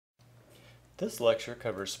This lecture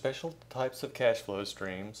covers special types of cash flow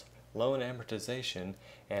streams, loan amortization,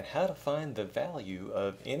 and how to find the value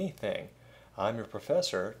of anything. I'm your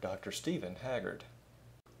professor, Dr. Stephen Haggard.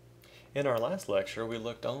 In our last lecture, we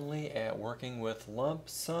looked only at working with lump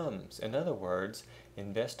sums. In other words,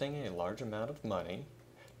 investing a large amount of money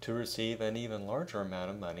to receive an even larger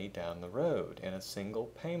amount of money down the road in a single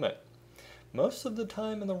payment. Most of the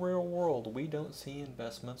time in the real world, we don't see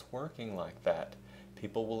investments working like that.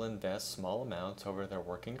 People will invest small amounts over their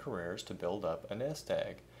working careers to build up a nest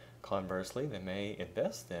egg. Conversely, they may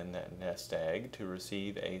invest in that nest egg to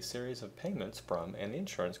receive a series of payments from an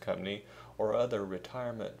insurance company or other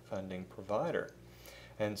retirement funding provider.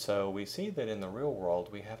 And so we see that in the real world,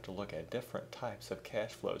 we have to look at different types of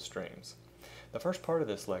cash flow streams. The first part of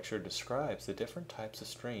this lecture describes the different types of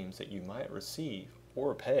streams that you might receive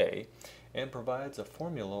or pay, and provides a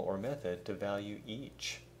formula or method to value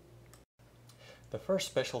each. The first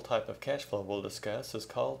special type of cash flow we'll discuss is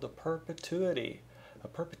called a perpetuity. A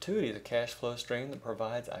perpetuity is a cash flow stream that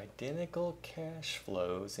provides identical cash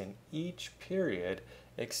flows in each period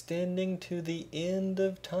extending to the end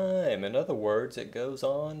of time. In other words, it goes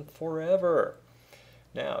on forever.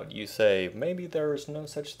 Now, you say, maybe there is no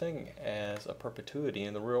such thing as a perpetuity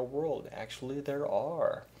in the real world. Actually, there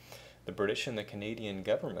are. The British and the Canadian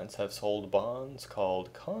governments have sold bonds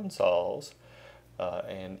called consols,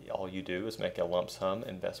 and all you do is make a lump sum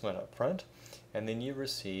investment up front, and then you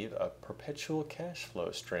receive a perpetual cash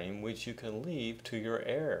flow stream which you can leave to your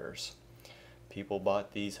heirs. People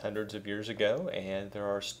bought these hundreds of years ago, and there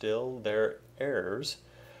are still their heirs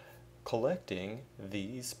collecting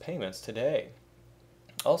these payments today.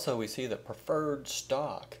 Also, we see that preferred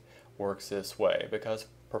stock works this way because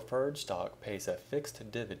preferred stock pays a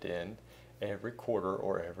fixed dividend every quarter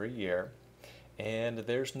or every year, and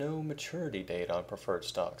there's no maturity date on preferred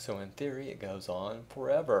stock, so in theory it goes on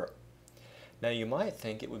forever. Now, you might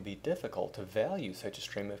think it would be difficult to value such a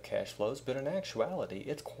stream of cash flows, but in actuality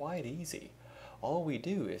it's quite easy. All we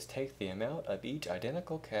do is take the amount of each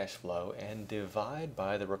identical cash flow and divide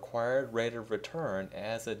by the required rate of return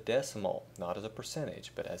as a decimal, not as a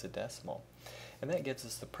percentage, but as a decimal. And that gives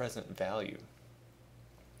us the present value.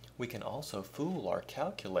 We can also fool our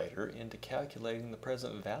calculator into calculating the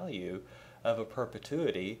present value of a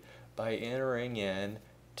perpetuity by entering in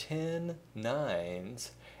 10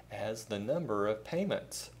 nines as the number of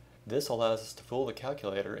payments. This allows us to fool the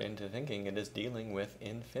calculator into thinking it is dealing with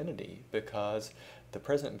infinity because the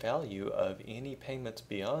present value of any payments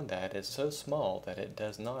beyond that is so small that it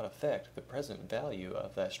does not affect the present value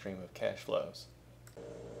of that stream of cash flows.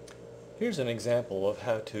 Here's an example of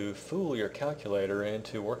how to fool your calculator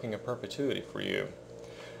into working a perpetuity for you.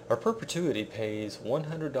 A perpetuity pays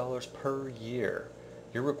 $100 per year.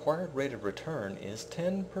 Your required rate of return is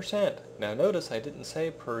 10%. Now notice I didn't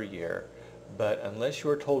say per year, but unless you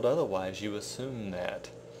are told otherwise, you assume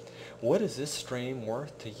that. What is this stream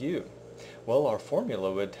worth to you? Well, our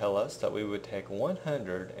formula would tell us that we would take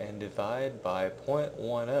 100 and divide by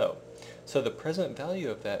 0.10. So the present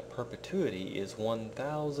value of that perpetuity is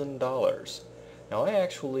 $1,000. Now, I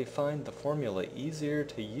actually find the formula easier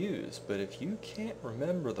to use, but if you can't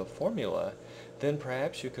remember the formula, then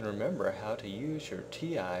perhaps you can remember how to use your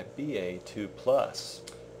TI-BA2+.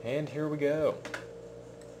 And here we go.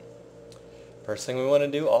 First thing we want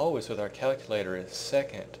to do always with our calculator is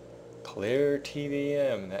second, clear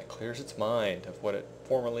TVM. That clears its mind of what it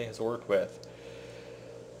formerly has worked with.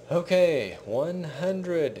 Okay,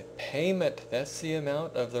 100 payment, that's the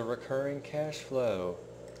amount of the recurring cash flow.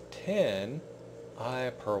 10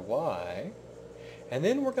 I per Y. And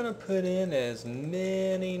then we're going to put in as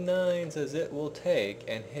many nines as it will take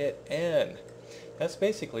and hit N. That's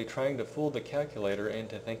basically trying to fool the calculator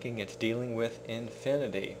into thinking it's dealing with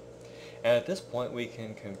infinity. And at this point we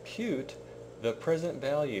can compute the present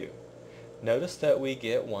value. Notice that we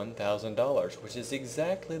get $1,000, which is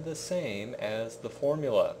exactly the same as the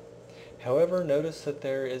formula. However, notice that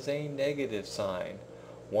there is a negative sign.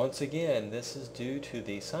 Once again, this is due to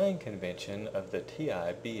the sign convention of the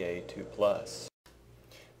TI-BA2+.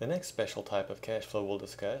 The next special type of cash flow we'll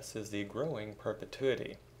discuss is the growing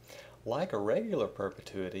perpetuity. Like a regular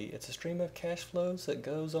perpetuity, it's a stream of cash flows that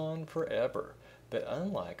goes on forever. But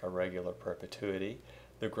unlike a regular perpetuity,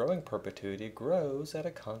 the growing perpetuity grows at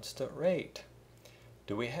a constant rate.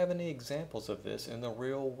 Do we have any examples of this in the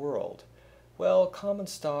real world? Well, common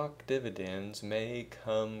stock dividends may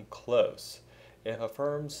come close. If a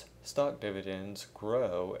firm's stock dividends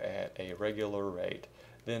grow at a regular rate,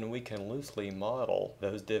 then we can loosely model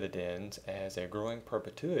those dividends as a growing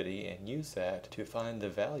perpetuity and use that to find the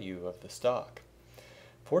value of the stock.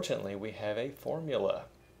 Fortunately, we have a formula.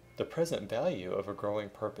 The present value of a growing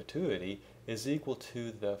perpetuity is equal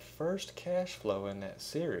to the first cash flow in that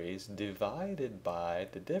series divided by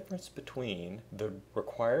the difference between the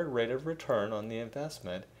required rate of return on the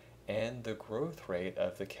investment and the growth rate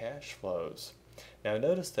of the cash flows. Now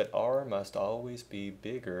notice that R must always be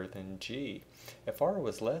bigger than G. If R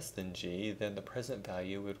was less than G, then the present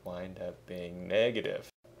value would wind up being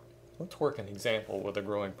negative. Let's work an example with a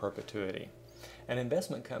growing perpetuity. An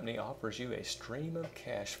investment company offers you a stream of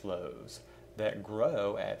cash flows that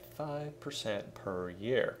grow at 5% per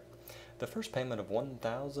year. The first payment of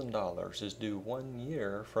 $1,000 is due 1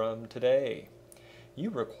 year from today. You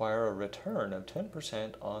require a return of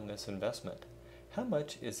 10% on this investment. How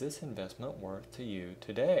much is this investment worth to you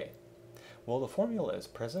today? Well, the formula is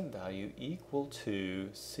present value equal to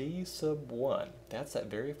C sub 1. That's that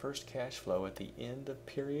very first cash flow at the end of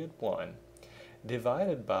period 1,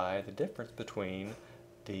 divided by the difference between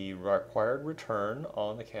the required return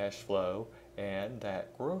on the cash flow and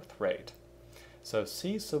that growth rate. So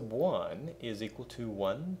C sub 1 is equal to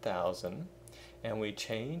 1,000, and we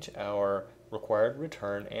change our required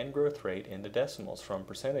return and growth rate into decimals from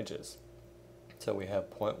percentages. So we have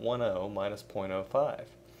 0.10 minus 0.05.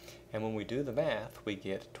 And when we do the math, we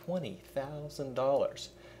get $20,000.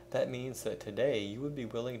 That means that today you would be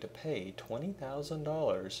willing to pay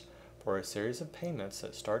 $20,000 for a series of payments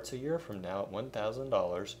that starts a year from now at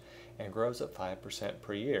 $1,000 and grows at 5%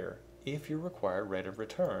 per year if your required rate of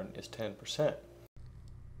return is 10%.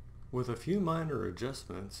 With a few minor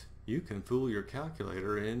adjustments, you can fool your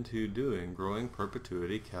calculator into doing growing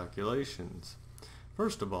perpetuity calculations.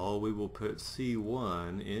 First of all, we will put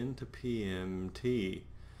C1 into PMT.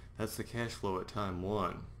 That's the cash flow at time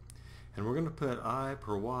 1. And we're going to put I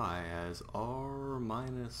per Y as R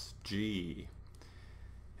minus G.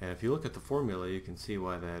 And if you look at the formula, you can see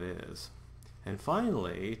why that is. And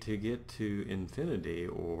finally, to get to infinity,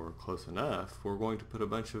 or close enough, we're going to put a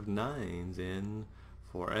bunch of 9s in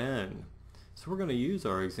for N. So we're going to use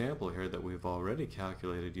our example here that we've already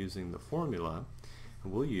calculated using the formula.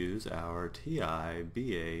 And we'll use our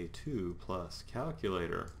TI-BA2 plus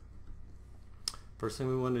calculator. First thing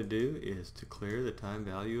we want to do is to clear the time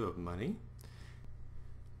value of money.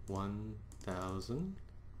 1,000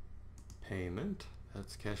 payment,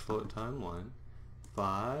 that's cash flow at time 1.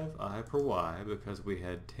 5 I per Y because we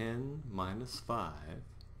had 10 minus 5.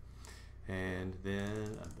 And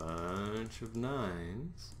then a bunch of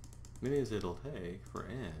 9s, many as it'll take for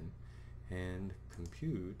N, and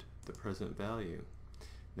compute the present value.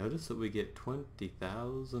 Notice that we get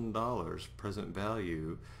 $20,000 present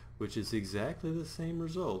value, which is exactly the same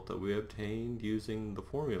result that we obtained using the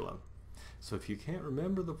formula. So if you can't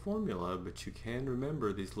remember the formula, but you can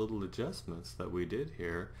remember these little adjustments that we did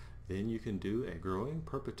here, then you can do a growing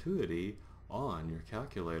perpetuity on your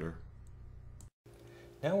calculator.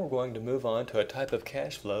 Now we're going to move on to a type of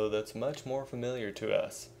cash flow that's much more familiar to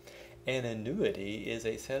us. An annuity is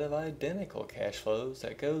a set of identical cash flows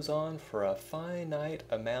that goes on for a finite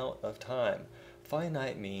amount of time.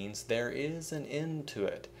 Finite means there is an end to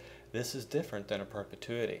it. This is different than a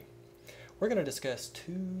perpetuity. We're going to discuss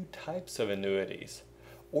two types of annuities.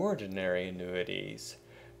 Ordinary annuities.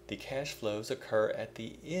 The cash flows occur at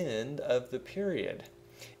the end of the period.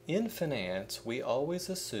 In finance, we always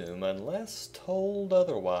assume, unless told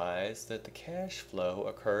otherwise, that the cash flow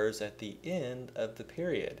occurs at the end of the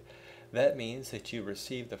period. That means that you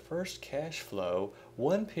receive the first cash flow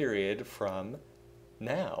one period from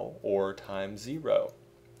now, or time 0.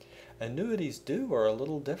 Annuities are a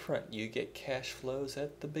little different. You get cash flows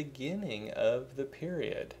at the beginning of the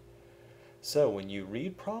period. So when you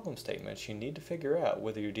read problem statements, you need to figure out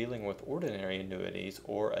whether you're dealing with ordinary annuities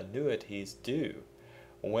or annuities due.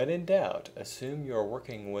 When in doubt, assume you are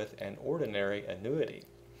working with an ordinary annuity.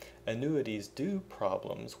 Annuities due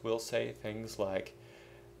problems will say things like,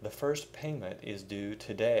 the first payment is due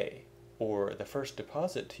today, or the first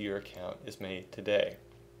deposit to your account is made today.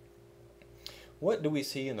 What do we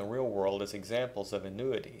see in the real world as examples of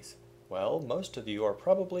annuities? Well, most of you are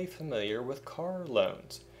probably familiar with car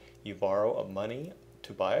loans. You borrow money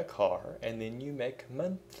to buy a car, and then you make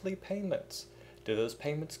monthly payments. Do those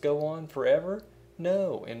payments go on forever?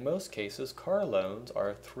 No, in most cases, car loans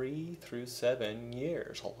are 3 through 7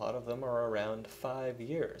 years. A lot of them are around 5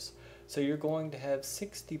 years. So you're going to have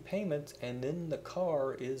 60 payments, and then the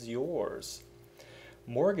car is yours.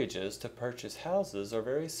 Mortgages to purchase houses are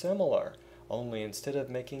very similar. Only instead of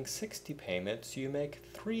making 60 payments, you make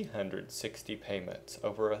 360 payments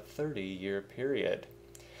over a 30-year period.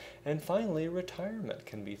 And finally, retirement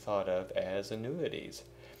can be thought of as annuities.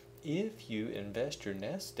 If you invest your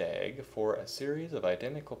nest egg for a series of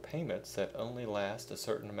identical payments that only last a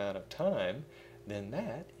certain amount of time, then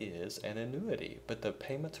that is an annuity, but the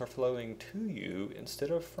payments are flowing to you instead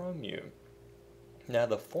of from you. Now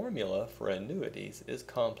the formula for annuities is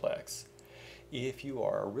complex. If you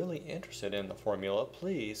are really interested in the formula,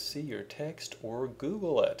 please see your text or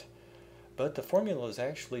Google it. But the formula is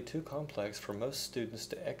actually too complex for most students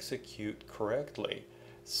to execute correctly.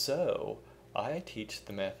 So I teach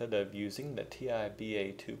the method of using the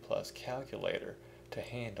TIBA2 Plus calculator to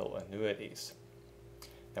handle annuities.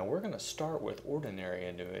 Now we're going to start with ordinary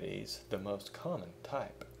annuities, the most common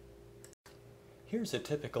type. Here's a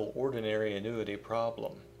typical ordinary annuity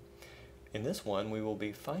problem. In this one we will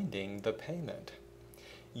be finding the payment.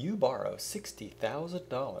 You borrow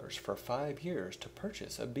 $60,000 for 5 years to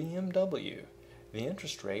purchase a BMW. The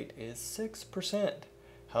interest rate is 6%.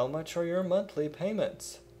 How much are your monthly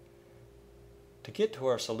payments? To get to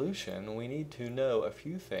our solution, we need to know a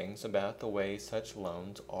few things about the way such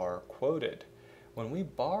loans are quoted. When we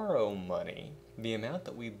borrow money, the amount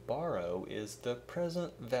that we borrow is the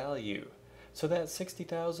present value. So that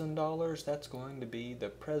 $60,000, that's going to be the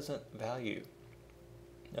present value.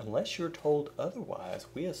 Unless you're told otherwise,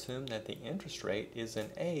 we assume that the interest rate is an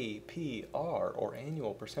APR, or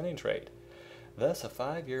annual percentage rate. Thus, a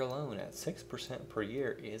 5-year loan at 6% per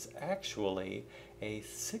year is actually a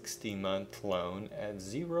 60-month loan at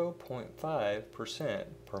 0.5%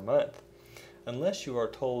 per month. Unless you are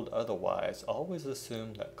told otherwise, always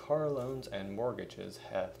assume that car loans and mortgages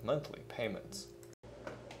have monthly payments.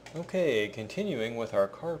 Okay, continuing with our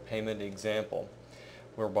car payment example.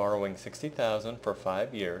 We're borrowing $60,000 for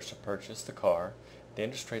 5 years to purchase the car. The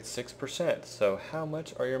interest rate's 6%, so how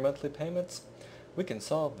much are your monthly payments? We can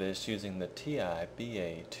solve this using the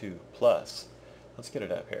TIBA2 Plus. Let's get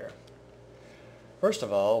it up here. First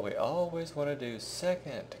of all, we always want to do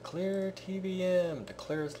second, clear TVM to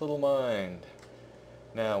clear its little mind.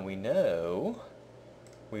 Now we know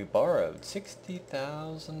we borrowed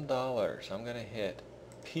 $60,000. I'm going to hit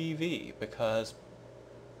PV because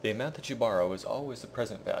the amount that you borrow is always the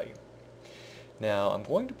present value. Now I'm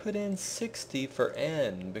going to put in 60 for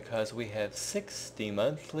N because we have 60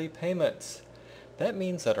 monthly payments. That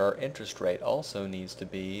means that our interest rate also needs to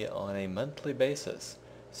be on a monthly basis.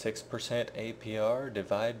 6% APR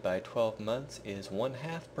divided by 12 months is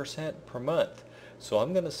 0.5% per month. So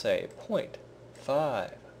I'm going to say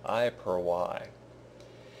 0.5 I per Y.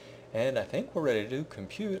 And I think we're ready to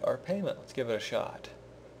compute our payment. Let's give it a shot.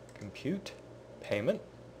 Compute payment.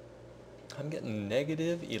 I'm getting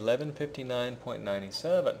negative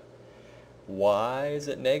 1159.97. Why is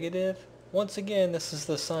it negative? Once again, this is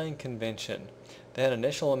the sign convention. That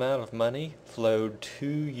initial amount of money flowed to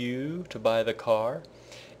you to buy the car,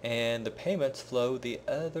 and the payments flow the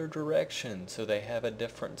other direction, so they have a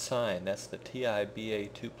different sign. That's the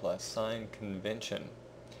TIBA2 Plus sign convention.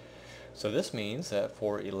 So this means that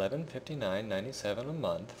for $1159.97 a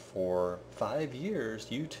month for 5 years,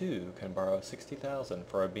 you too can borrow $60,000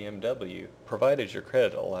 for a BMW, provided your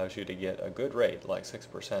credit allows you to get a good rate like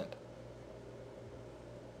 6%.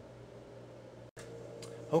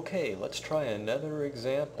 Okay, let's try another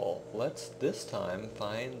example. Let's this time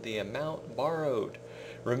find the amount borrowed.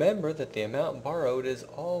 Remember that the amount borrowed is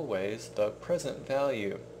always the present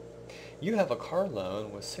value. You have a car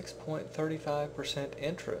loan with 6.35%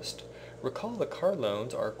 interest. Recall the car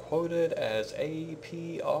loans are quoted as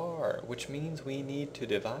APR, which means we need to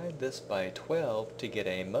divide this by 12 to get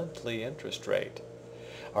a monthly interest rate.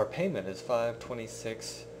 Our payment is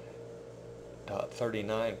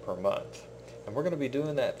 $526.39 per month. And we're going to be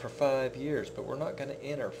doing that for 5 years, but we're not going to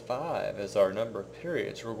enter 5 as our number of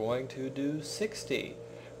periods. We're going to do 60,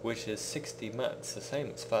 which is 60 months, the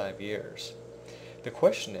same as 5 years. The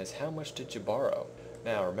question is, how much did you borrow?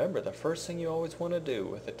 Now remember, the first thing you always want to do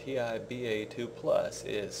with the TIBA2 Plus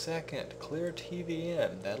is second, clear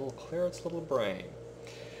TVM. That'll clear its little brain.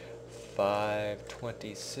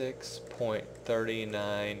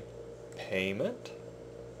 526.39 payment.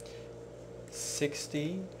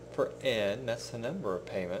 60 for N, that's the number of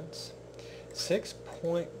payments.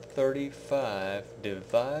 6.35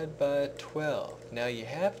 divided by 12. Now you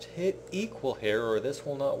have to hit equal here or this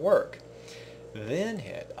will not work. Then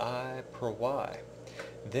hit I per Y.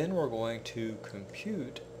 Then we're going to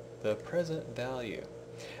compute the present value.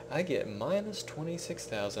 I get minus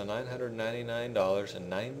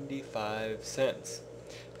 $26,999.95.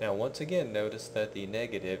 Now once again, notice that the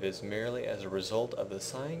negative is merely as a result of the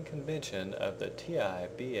sign convention of the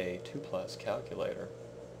TIBA2 Plus calculator.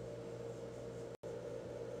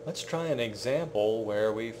 Let's try an example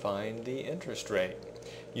where we find the interest rate.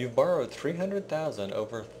 You've borrowed $300,000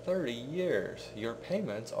 over 30 years. Your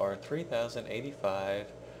payments are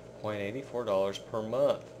 $3,085.84 per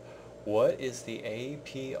month. What is the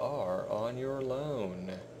APR on your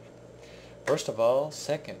loan? First of all,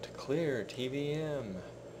 second, clear TVM.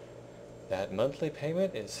 That monthly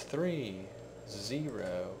payment is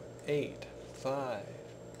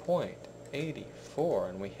 3085.84,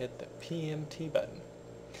 and we hit the PMT button.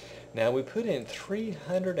 Now we put in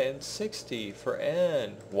 360 for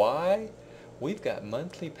N. Why? We've got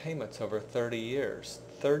monthly payments over 30 years.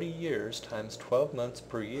 30 years times 12 months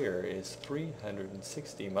per year is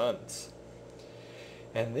 360 months.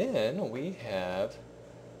 And then we have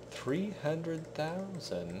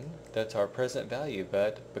 300,000, that's our present value,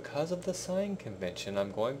 but because of the sign convention,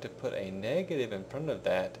 I'm going to put a negative in front of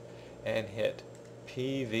that and hit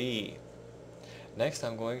PV. Next,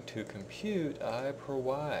 I'm going to compute I per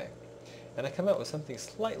Y, and I come out with something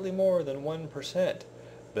slightly more than 1%.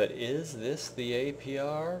 But is this the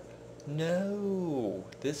APR? No,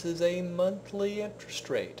 this is a monthly interest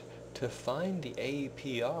rate. To find the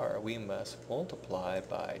APR, we must multiply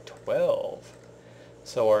by 12.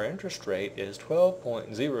 So our interest rate is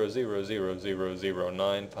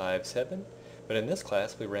 12.000000957, but in this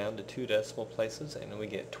class we round to 2 decimal places and we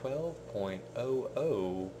get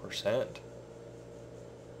 12.00%.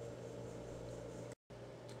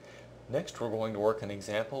 Next we're going to work an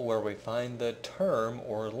example where we find the term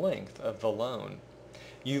or length of the loan.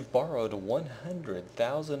 You've borrowed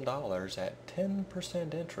 $100,000 at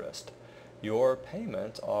 10% interest. Your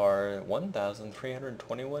payments are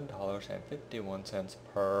 $1,321.51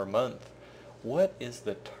 per month. What is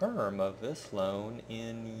the term of this loan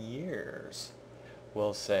in years?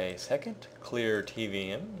 We'll say second, clear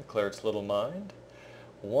TVM, clear its little mind.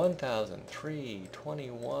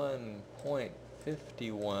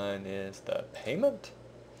 1,321.51 is the payment.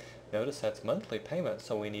 Notice that's monthly payment,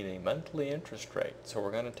 so we need a monthly interest rate. So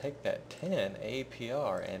we're going to take that 10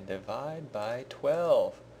 APR and divide by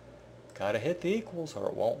 12. Gotta hit the equals or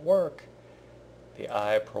it won't work. The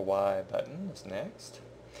I per Y button is next.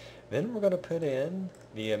 Then we're going to put in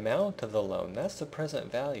the amount of the loan. That's the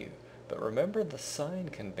present value. But remember the sign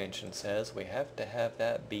convention says we have to have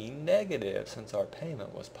that be negative since our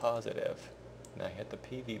payment was positive. Now hit the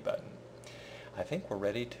PV button. I think we're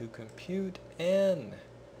ready to compute N.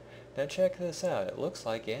 Now check this out. It looks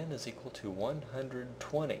like N is equal to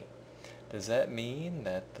 120. Does that mean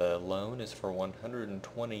that the loan is for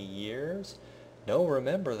 120 years? No,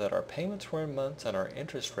 remember that our payments were in months and our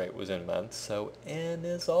interest rate was in months, so N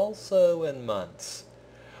is also in months.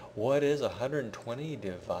 What is 120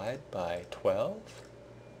 divided by 12?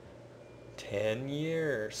 10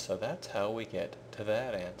 years, so that's how we get to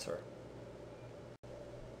that answer.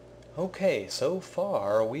 Okay, so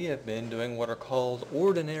far we have been doing what are called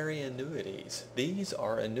ordinary annuities. These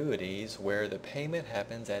are annuities where the payment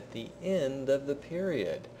happens at the end of the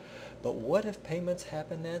period. But what if payments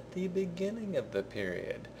happen at the beginning of the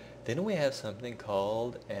period? Then we have something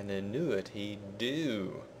called an annuity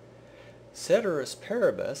due. Ceteris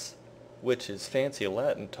paribus, which is fancy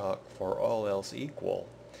Latin talk for all else equal,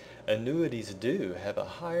 annuities due have a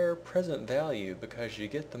higher present value because you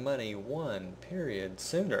get the money one period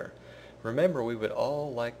sooner. Remember, we would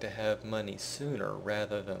all like to have money sooner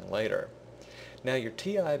rather than later. Now your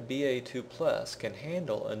TI-BA2 Plus can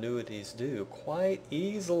handle annuities due quite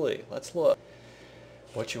easily. Let's look.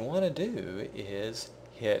 What you want to do is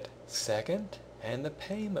hit second and the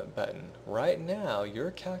payment button. Right now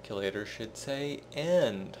your calculator should say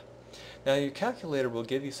end. Now your calculator will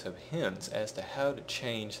give you some hints as to how to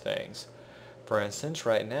change things. For instance,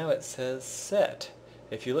 right now it says set.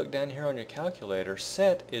 If you look down here on your calculator,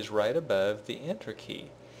 set is right above the enter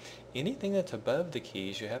key. Anything that's above the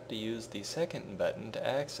keys you have to use the second button to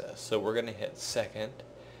access. So we're going to hit second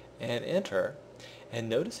and enter, and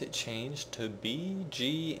notice it changed to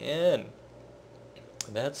BGN.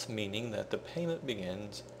 That's meaning that the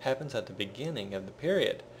payment happens at the beginning of the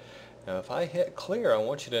period. Now if I hit clear, I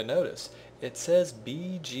want you to notice it says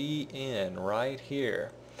BGN right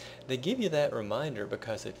here. They give you that reminder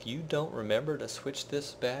because if you don't remember to switch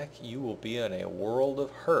this back, you will be in a world of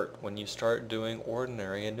hurt when you start doing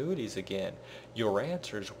ordinary annuities again. Your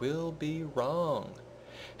answers will be wrong.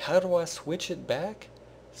 How do I switch it back?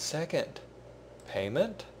 Second,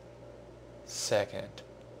 payment, second,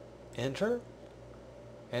 enter,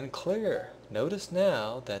 and clear. Notice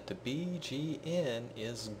now that the BGN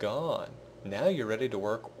is gone. Now you're ready to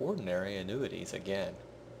work ordinary annuities again.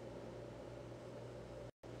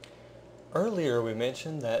 Earlier we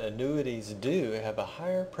mentioned that annuities due have a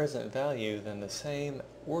higher present value than the same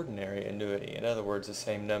ordinary annuity. In other words, the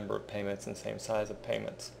same number of payments and same size of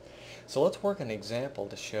payments. So let's work an example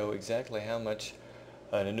to show exactly how much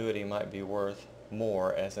an annuity might be worth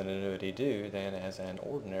more as an annuity due than as an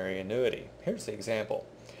ordinary annuity. Here's the example.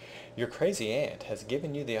 Your crazy aunt has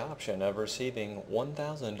given you the option of receiving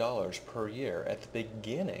 $1,000 per year at the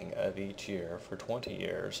beginning of each year for 20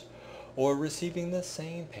 years, or receiving the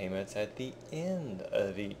same payments at the end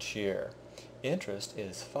of each year. Interest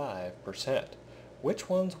is 5%. Which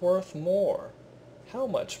one's worth more? How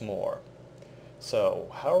much more? So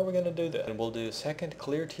how are we going to do this? And we'll do second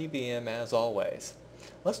clear TBM as always.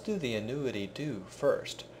 Let's do the annuity due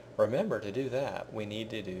first. Remember, to do that, we need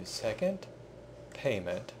to do second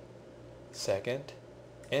payment, second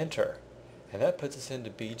enter. And that puts us into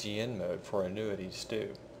BGN mode for annuities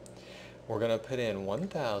due. We're going to put in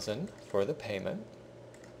 1,000 for the payment,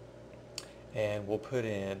 and we'll put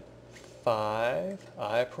in 5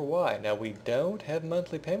 I per Y. Now we don't have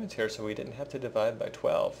monthly payments here, so we didn't have to divide by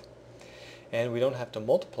 12. And we don't have to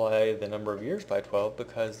multiply the number of years by 12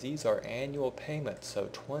 because these are annual payments, so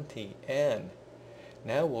 20N.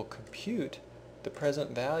 Now we'll compute the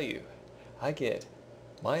present value. I get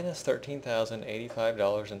minus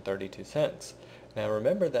 $13,085.32. Now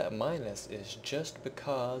remember that minus is just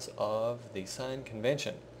because of the sign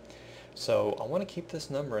convention. So I want to keep this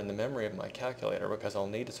number in the memory of my calculator because I'll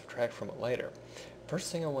need to subtract from it later.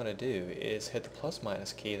 First thing I want to do is hit the plus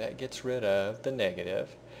minus key. That gets rid of the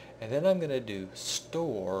negative. And then I'm going to do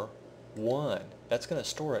store 1. That's going to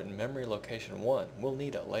store it in memory location 1. We'll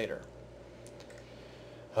need it later.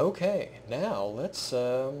 Okay, now let's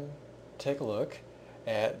take a look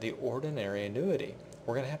at the ordinary annuity.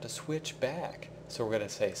 We're going to have to switch back. So we're going to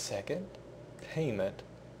say second payment,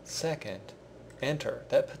 second enter.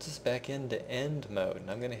 That puts us back into end mode,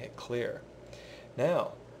 and I'm going to hit clear.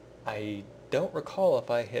 Now, I don't recall if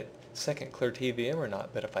I hit second clear TVM or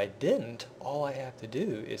not, but if I didn't, all I have to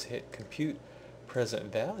do is hit compute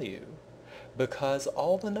present value because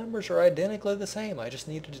all the numbers are identically the same. I just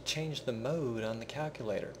needed to change the mode on the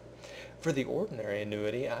calculator. For the ordinary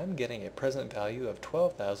annuity, I'm getting a present value of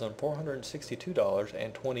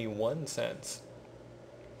 $12,462.21.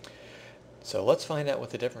 So let's find out what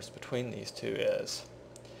the difference between these two is.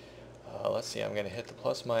 Let's see, I'm going to hit the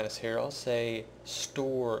plus minus here. I'll say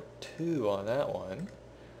store 2 on that one.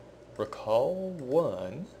 Recall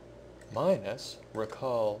 1 minus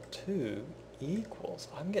recall 2 equals,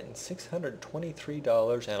 I'm getting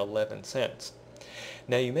 $623.11.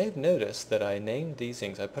 Now you may have noticed that I named these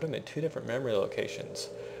things, I put them in 2 different memory locations.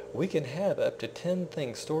 We can have up to 10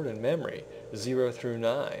 things stored in memory, 0 through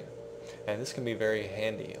 9. And this can be very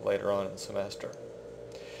handy later on in the semester.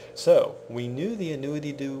 So, we knew the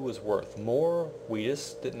annuity due was worth more, we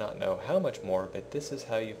just did not know how much more, but this is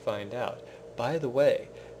how you find out. By the way,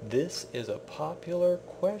 this is a popular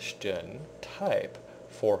question type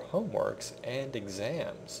for homeworks and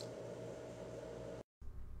exams.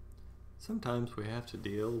 Sometimes we have to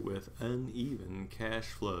deal with uneven cash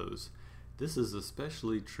flows. This is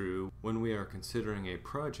especially true when we are considering a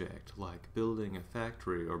project like building a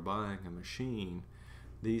factory or buying a machine.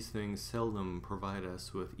 These things seldom provide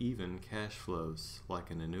us with even cash flows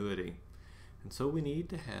like an annuity. And so we need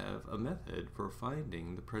to have a method for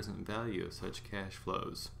finding the present value of such cash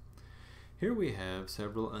flows. Here we have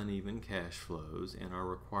several uneven cash flows and our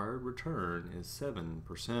required return is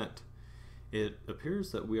 7%. It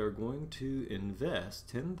appears that we are going to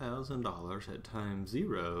invest $10,000 at time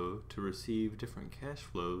 0 to receive different cash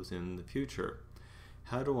flows in the future.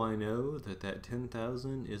 How do I know that that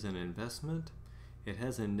 $10,000 is an investment? It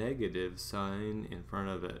has a negative sign in front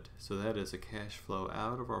of it, so that is a cash flow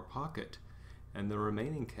out of our pocket, and the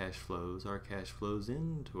remaining cash flows are cash flows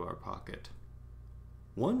into our pocket.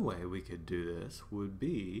 One way we could do this would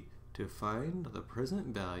be to find the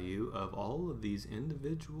present value of all of these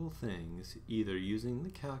individual things either using the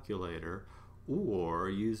calculator or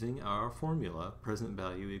using our formula, present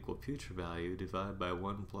value equal future value divided by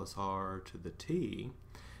 1 plus r to the t,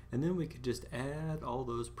 and then we could just add all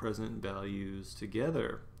those present values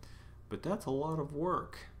together. But that's a lot of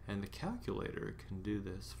work, and the calculator can do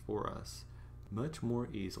this for us much more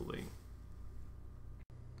easily.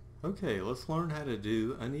 Okay, let's learn how to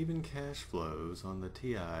do uneven cash flows on the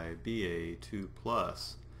TI BA2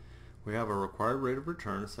 Plus. We have a required rate of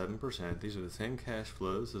return of 7%. These are the same cash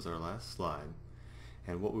flows as our last slide.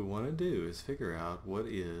 And what we want to do is figure out what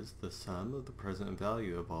is the sum of the present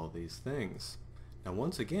value of all these things. Now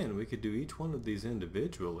once again, we could do each one of these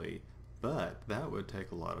individually, but that would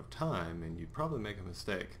take a lot of time and you'd probably make a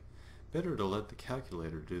mistake. Better to let the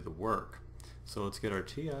calculator do the work. So let's get our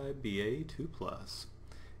TI BA2 Plus.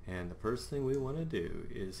 And the first thing we want to do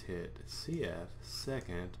is hit CF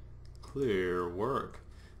second clear work.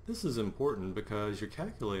 This is important because your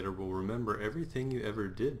calculator will remember everything you ever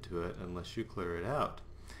did to it unless you clear it out.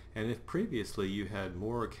 And if previously you had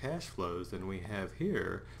more cash flows than we have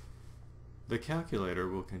here, the calculator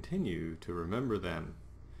will continue to remember them.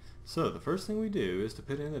 So the first thing we do is to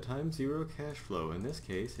put in the time zero cash flow. In this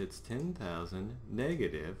case, it's 10,000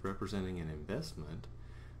 negative, representing an investment.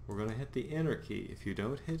 We're going to hit the enter key. If you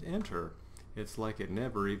don't hit enter, it's like it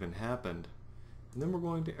never even happened. And then we're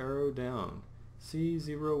going to arrow down.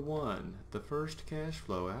 C01, the first cash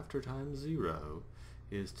flow after time zero,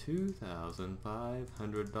 is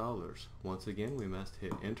 $2,500. Once again, we must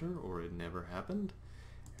hit enter or it never happened.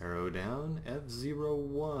 Arrow down,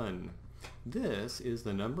 F01. This is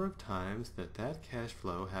the number of times that cash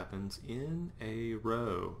flow happens in a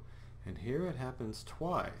row. And here it happens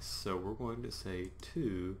twice, so we're going to say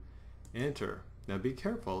 2, enter. Now be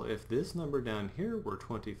careful, if this number down here were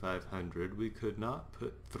 2,500, we could not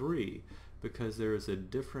put 3 because there is a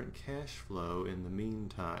different cash flow in the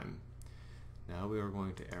meantime. Now we are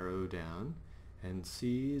going to arrow down and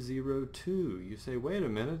C02. You say, wait a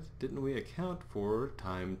minute, didn't we account for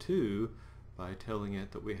time 2 by telling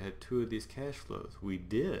it that we had 2 of these cash flows? We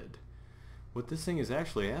did. What this thing is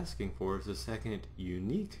actually asking for is a second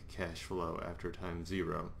unique cash flow after time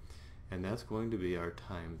 0, and that's going to be our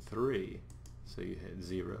time 3. So you hit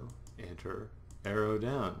 0, enter, arrow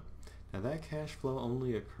down. Now that cash flow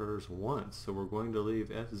only occurs once, so we're going to leave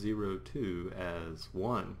F02 as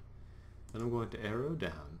 1. Then I'm going to arrow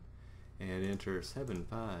down and enter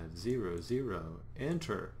 7500,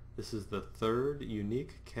 enter. This is the third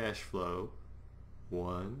unique cash flow,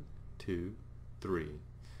 1, 2, 3.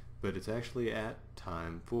 But it's actually at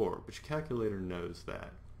time 4, but your calculator knows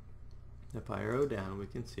that. If I arrow down, we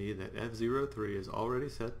can see that F03 is already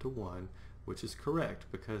set to 1, which is correct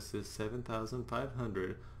because this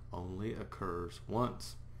 7,500 only occurs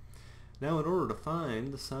once. Now in order to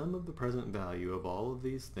find the sum of the present value of all of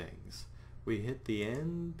these things, we hit the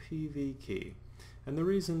NPV key. And the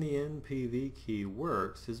reason the NPV key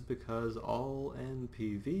works is because all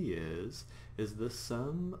NPV is the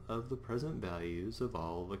sum of the present values of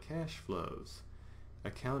all the cash flows,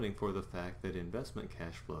 accounting for the fact that investment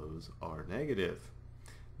cash flows are negative.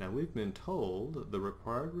 Now we've been told the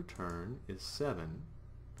required return is 7,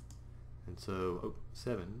 and so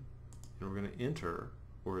 7, and we're going to enter,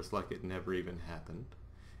 or it's like it never even happened,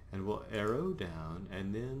 and we'll arrow down,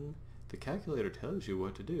 and then the calculator tells you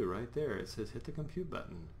what to do right there. It says hit the compute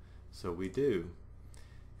button. So we do.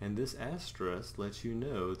 And this asterisk lets you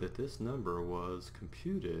know that this number was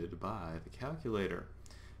computed by the calculator.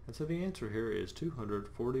 And so the answer here is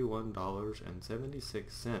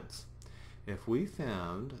 $241.76. If we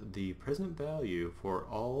found the present value for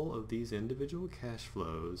all of these individual cash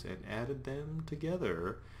flows and added them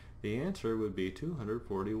together, the answer would be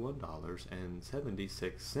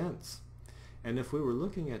 $241.76. And if we were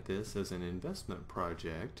looking at this as an investment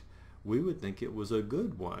project, we would think it was a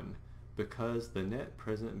good one because the net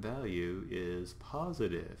present value is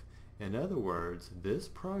positive. In other words, this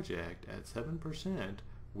project at 7%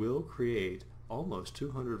 will create almost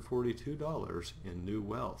 $242 in new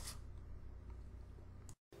wealth.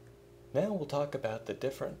 Now we'll talk about the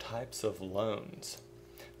different types of loans.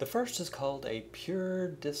 The first is called a pure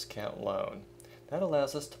discount loan. That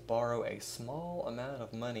allows us to borrow a small amount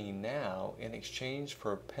of money now in exchange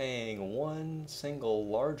for paying one single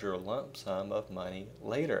larger lump sum of money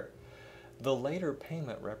later. The later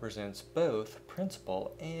payment represents both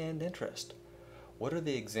principal and interest. What are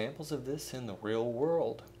the examples of this in the real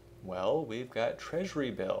world? Well, we've got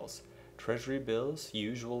treasury bills. Treasury bills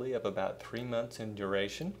usually of about 3 months in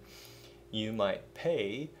duration. You might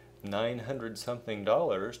pay $900 something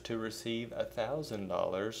to receive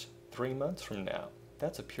 $1,000 3 months from now.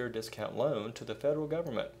 That's a pure discount loan to the federal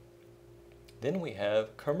government. Then we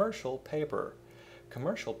have commercial paper.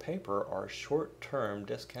 Commercial paper are short-term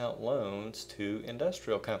discount loans to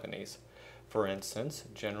industrial companies. For instance,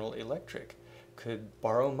 General Electric could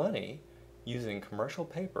borrow money using commercial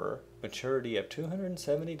paper, maturity of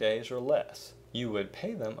 270 days or less. You would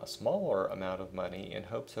pay them a smaller amount of money in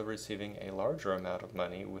hopes of receiving a larger amount of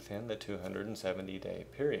money within the 270-day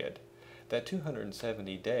period. That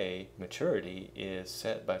 270-day maturity is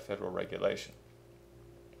set by federal regulation.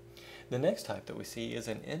 The next type that we see is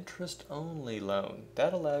an interest-only loan.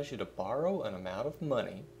 That allows you to borrow an amount of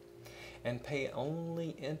money and pay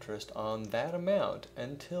only interest on that amount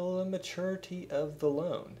until the maturity of the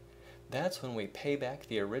loan. That's when we pay back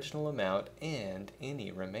the original amount and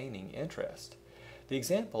any remaining interest. The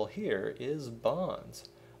example here is bonds.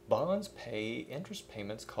 Bonds pay interest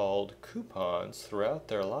payments called coupons throughout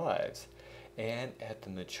their lives, and at the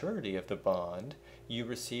maturity of the bond, you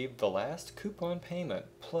receive the last coupon payment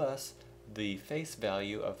plus the face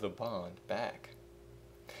value of the bond back.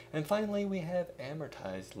 And finally, we have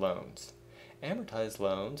amortized loans. Amortized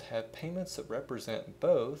loans have payments that represent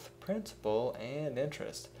both principal and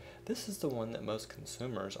interest. This is the one that most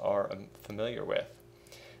consumers are familiar with.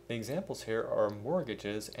 The examples here are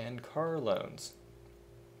mortgages and car loans.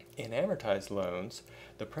 In amortized loans,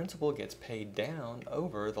 the principal gets paid down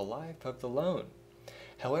over the life of the loan.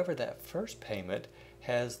 However, that first payment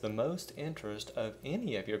has the most interest of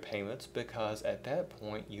any of your payments because at that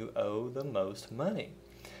point you owe the most money.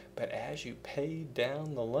 But as you pay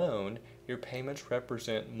down the loan, your payments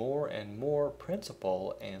represent more and more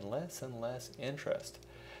principal and less interest.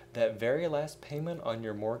 That very last payment on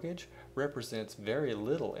your mortgage represents very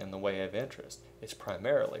little in the way of interest. It's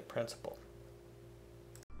primarily principal.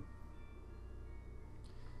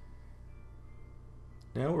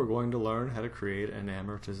 Now we're going to learn how to create an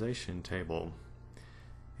amortization table.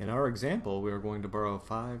 In our example, we are going to borrow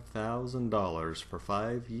 $5,000 for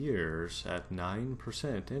 5 years at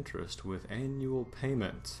 9% interest with annual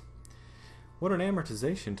payments. What an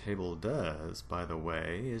amortization table does, by the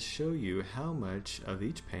way, is show you how much of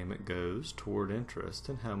each payment goes toward interest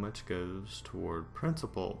and how much goes toward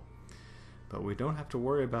principal. But we don't have to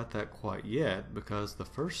worry about that quite yet because the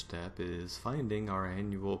first step is finding our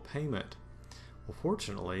annual payment. Well,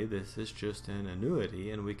 fortunately, this is just an annuity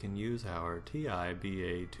and we can use our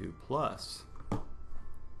TIBA2 Plus.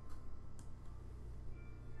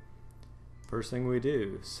 First thing we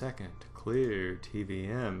do, second, clear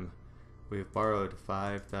TVM. We've borrowed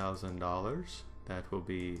 $5,000. That will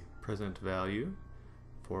be present value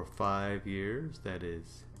for 5 years, that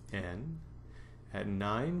is N, at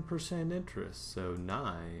 9% interest, so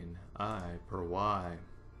 9I per Y.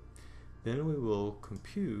 Then we will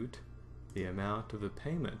compute the amount of the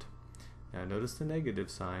payment. Now notice the negative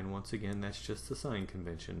sign. Once again, that's just the sign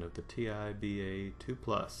convention of the TIBA2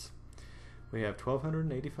 Plus. We have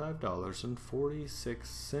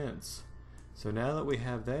 $1,285.46. So now that we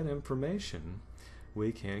have that information,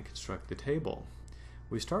 we can construct the table.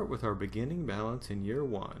 We start with our beginning balance in year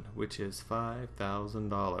 1, which is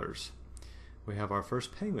 $5,000. We have our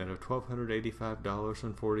first payment of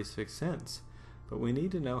 $1,285.46. But we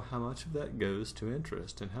need to know how much of that goes to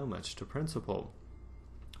interest and how much to principal.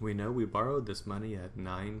 We know we borrowed this money at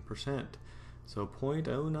 9%, so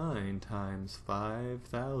 0.09 times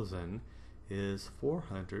 5,000 is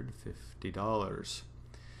 $450.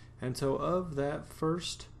 And so of that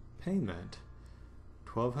first payment,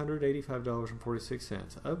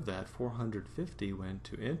 $1,285.46, of that $450 went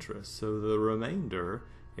to interest, so the remainder,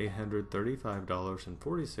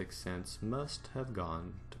 $835.46, must have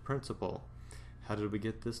gone to principal. How did we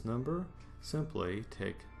get this number? Simply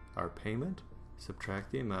take our payment,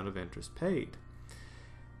 subtract the amount of interest paid.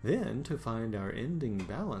 Then, to find our ending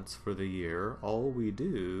balance for the year, all we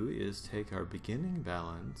do is take our beginning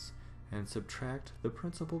balance and subtract the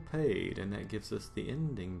principal paid, and that gives us the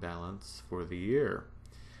ending balance for the year.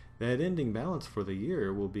 That ending balance for the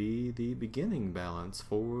year will be the beginning balance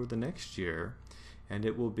for the next year, and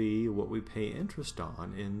it will be what we pay interest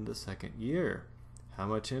on in the second year. How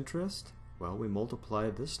much interest? Well, we multiply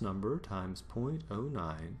this number times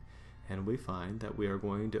 0.09, and we find that we are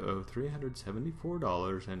going to owe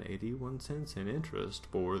 $374.81 in interest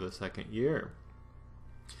for the second year.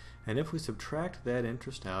 And if we subtract that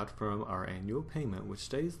interest out from our annual payment, which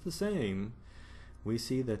stays the same, we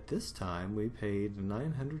see that this time we paid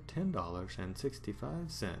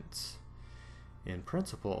 $910.65 in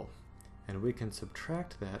principal. And we can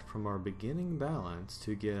subtract that from our beginning balance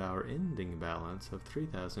to get our ending balance of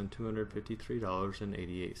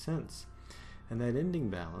 $3,253.88. And that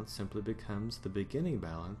ending balance simply becomes the beginning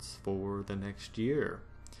balance for the next year.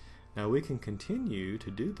 Now we can continue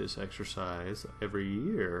to do this exercise every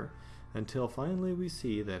year until finally we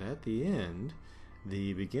see that at the end,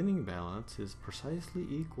 the beginning balance is precisely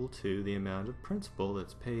equal to the amount of principal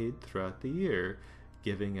that's paid throughout the year,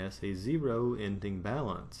 giving us a zero ending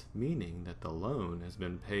balance, meaning that the loan has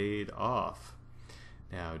been paid off.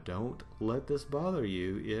 Now don't let this bother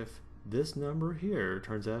you if this number here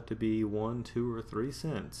turns out to be 1, 2, or 3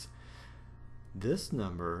 cents. This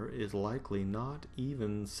number is likely not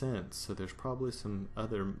even cents, so there's probably some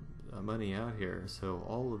other money out here, so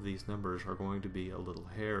all of these numbers are going to be a little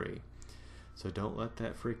hairy. So don't let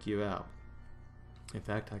that freak you out. In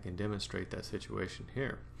fact, I can demonstrate that situation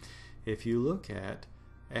here. If you look at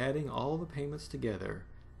adding all the payments together,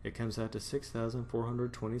 it comes out to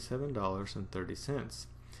 $6,427.30.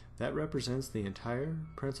 That represents the entire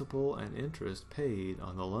principal and interest paid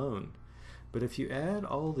on the loan. But if you add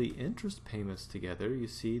all the interest payments together, you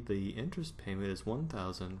see the interest payment is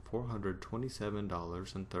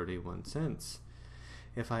 $1,427.31.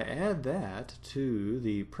 If I add that to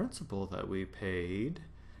the principal that we paid,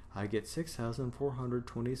 I get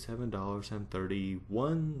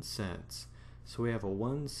 $6,427.31. So we have a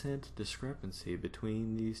 1 cent discrepancy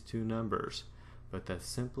between these two numbers, but that's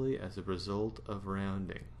simply as a result of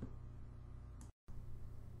rounding.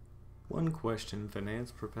 One question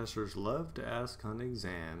finance professors love to ask on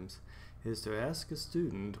exams is to ask a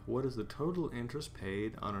student what is the total interest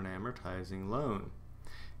paid on an amortizing loan.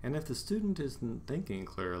 And if the student isn't thinking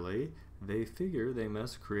clearly, they figure they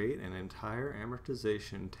must create an entire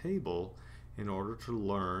amortization table in order to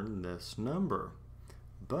learn this number.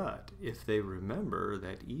 But if they remember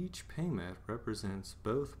that each payment represents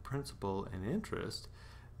both principal and interest,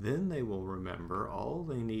 then they will remember all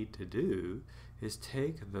they need to do is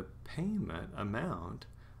take the payment amount,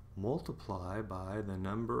 multiply by the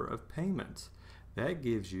number of payments. That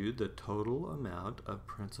gives you the total amount of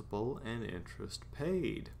principal and interest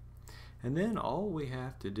paid. And then all we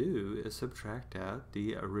have to do is subtract out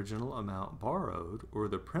the original amount borrowed, or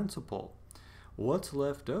the principal. What's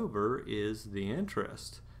left over is the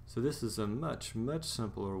interest. So this is a much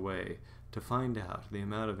simpler way to find out the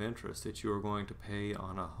amount of interest that you are going to pay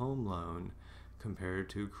on a home loan compared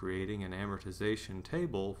to creating an amortization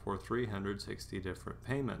table for 360 different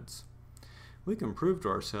payments. We can prove to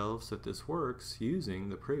ourselves that this works using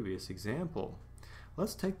the previous example.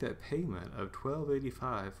 Let's take that payment of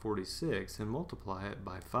 $1,285.46 and multiply it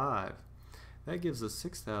by 5. That gives us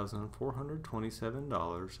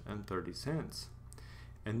 $6,427.30.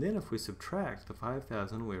 And then if we subtract the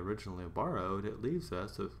 $5,000 we originally borrowed, it leaves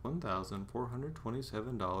us with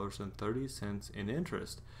 $1,427.30 in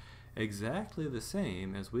interest, exactly the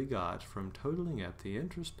same as we got from totaling up the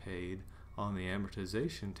interest paid on the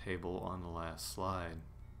amortization table on the last slide.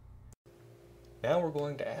 Now we're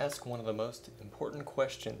going to ask one of the most important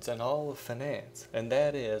questions in all of finance, and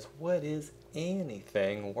that is, what is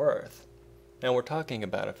anything worth? Now we're talking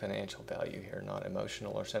about a financial value here, not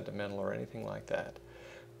emotional or sentimental or anything like that.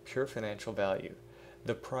 Pure financial value.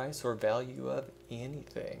 The price or value of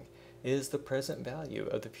anything is the present value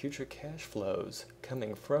of the future cash flows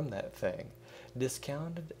coming from that thing,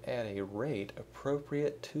 discounted at a rate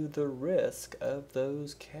appropriate to the risk of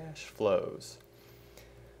those cash flows.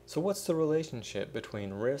 So what's the relationship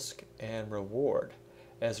between risk and reward?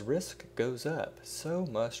 As risk goes up, so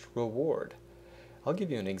must reward. I'll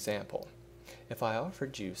give you an example. If I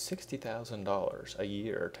offered you $60,000 a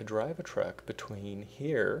year to drive a truck between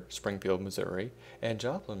here, Springfield, Missouri, and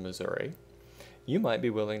Joplin, Missouri, you might be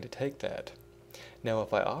willing to take that. Now,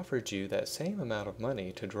 if I offered you that same amount of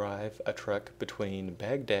money to drive a truck between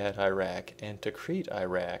Baghdad, Iraq, and Tikrit,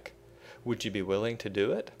 Iraq, would you be willing to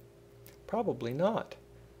do it? Probably not.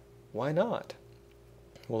 Why not?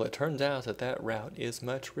 Well, it turns out that that route is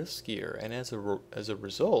much riskier, and as a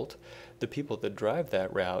result, the people that drive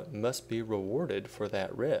that route must be rewarded for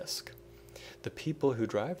that risk. The people who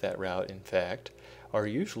drive that route, in fact, are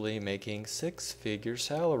usually making six-figure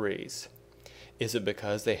salaries. Is it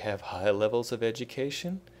because they have high levels of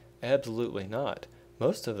education? Absolutely not.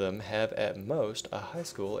 Most of them have at most a high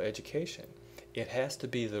school education. It has to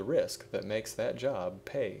be the risk that makes that job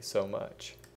pay so much.